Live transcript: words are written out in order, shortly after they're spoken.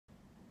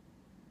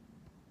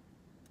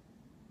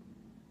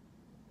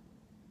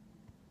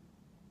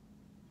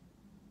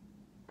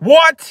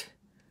What?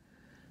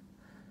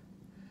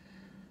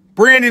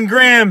 Brandon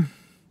Graham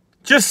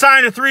just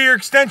signed a 3-year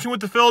extension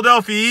with the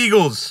Philadelphia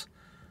Eagles.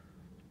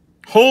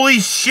 Holy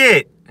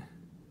shit.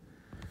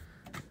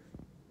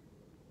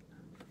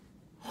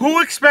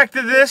 Who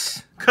expected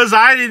this? Because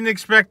I didn't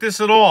expect this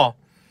at all.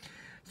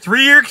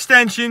 3-year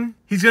extension.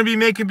 He's going to be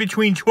making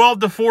between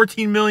 12 to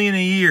 14 million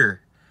a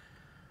year.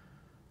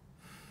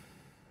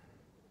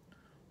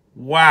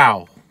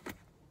 Wow.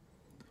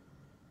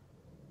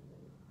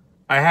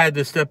 I had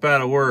to step out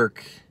of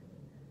work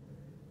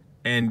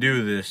and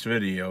do this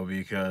video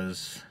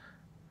because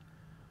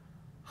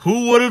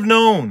who would have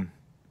known?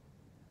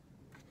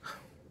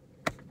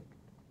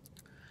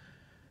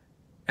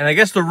 And I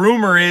guess the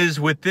rumor is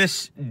with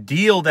this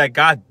deal that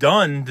got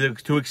done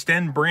to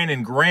extend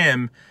Brandon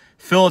Graham,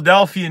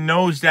 Philadelphia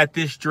knows that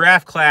this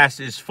draft class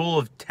is full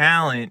of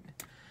talent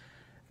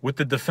with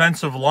the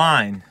defensive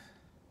line.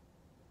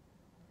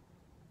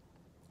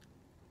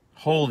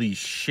 Holy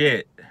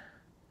shit.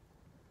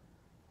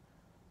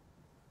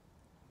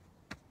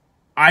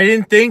 I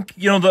didn't think,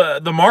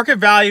 the market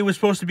value was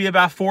supposed to be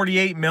about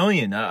 48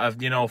 million.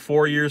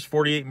 4 years,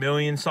 48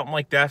 million, something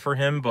like that for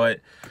him, but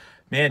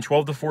man,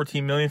 12 to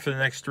 14 million for the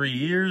next 3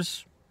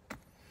 years.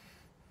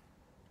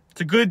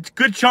 It's a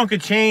good chunk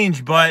of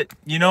change, but,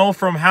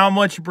 from how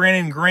much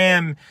Brandon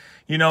Graham,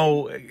 the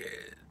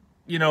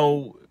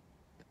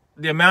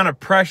amount of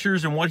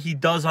pressures and what he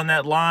does on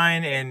that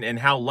line and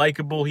how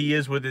likable he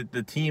is with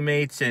the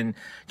teammates and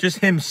just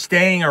him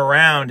staying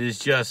around is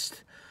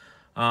just,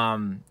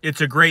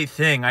 it's a great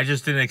thing. I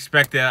just didn't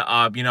expect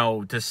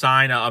to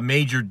sign a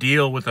major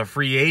deal with a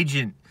free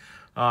agent.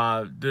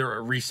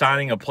 They're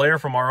re-signing a player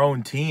from our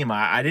own team.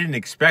 I didn't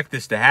expect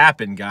this to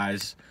happen,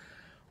 guys.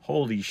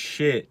 Holy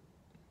shit.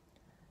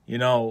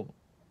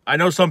 I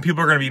know some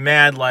people are going to be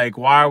mad, like,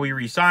 why are we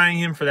re-signing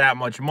him for that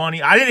much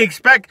money? I didn't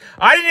expect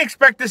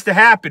this to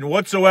happen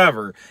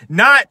whatsoever.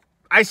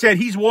 I said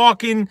he's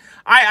walking.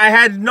 I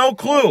had no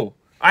clue.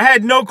 I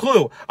had no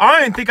clue. I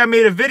don't even think I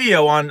made a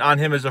video on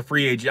him as a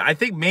free agent. I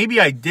think maybe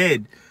I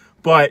did,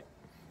 but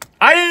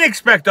I didn't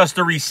expect us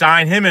to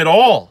re-sign him at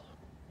all.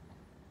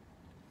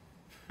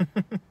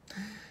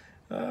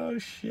 Oh,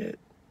 shit.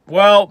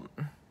 Well,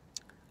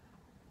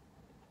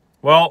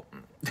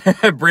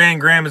 Brandon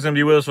Graham is going to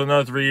be with us for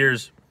another 3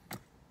 years.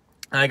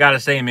 I got to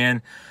say,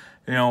 man,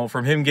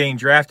 from him getting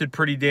drafted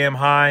pretty damn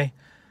high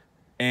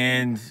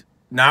and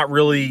not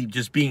really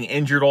just being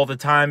injured all the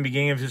time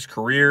beginning of his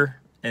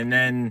career and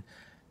then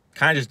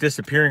kind of just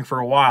disappearing for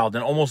a while,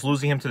 then almost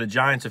losing him to the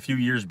Giants a few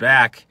years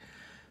back,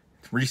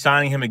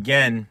 re-signing him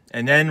again,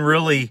 and then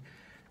really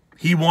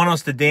he won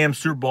us the damn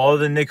Super Bowl.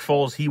 Other than Nick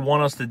Foles, he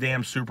won us the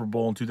damn Super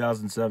Bowl in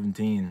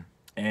 2017,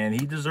 and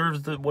he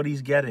deserves what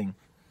he's getting.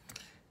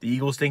 The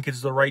Eagles think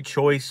it's the right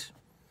choice.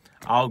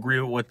 I'll agree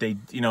with what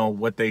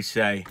they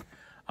say.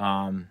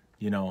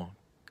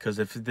 Because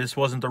if this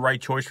wasn't the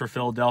right choice for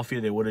Philadelphia,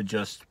 they would have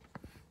just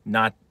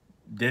not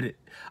did it.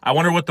 I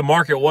wonder what the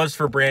market was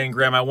for Brandon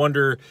Graham. I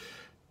wonder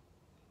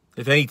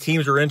if any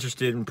teams were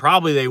interested, and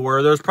probably they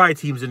were. There was probably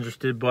teams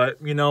interested,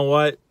 but you know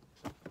what?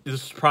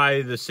 This is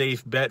probably the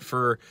safe bet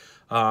for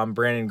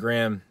Brandon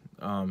Graham.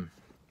 Wow.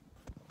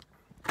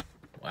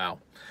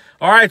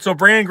 All right, so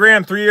Brandon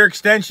Graham, 3-year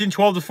extension,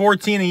 12 to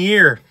 14 a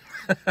year.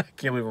 I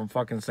can't believe I'm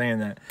fucking saying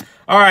that.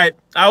 All right,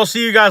 I will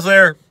see you guys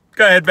later.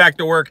 Gotta head back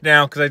to work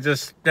now because I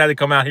just had to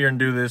come out here and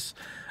do this.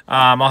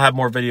 I'll have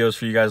more videos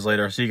for you guys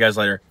later. See you guys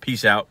later.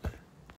 Peace out.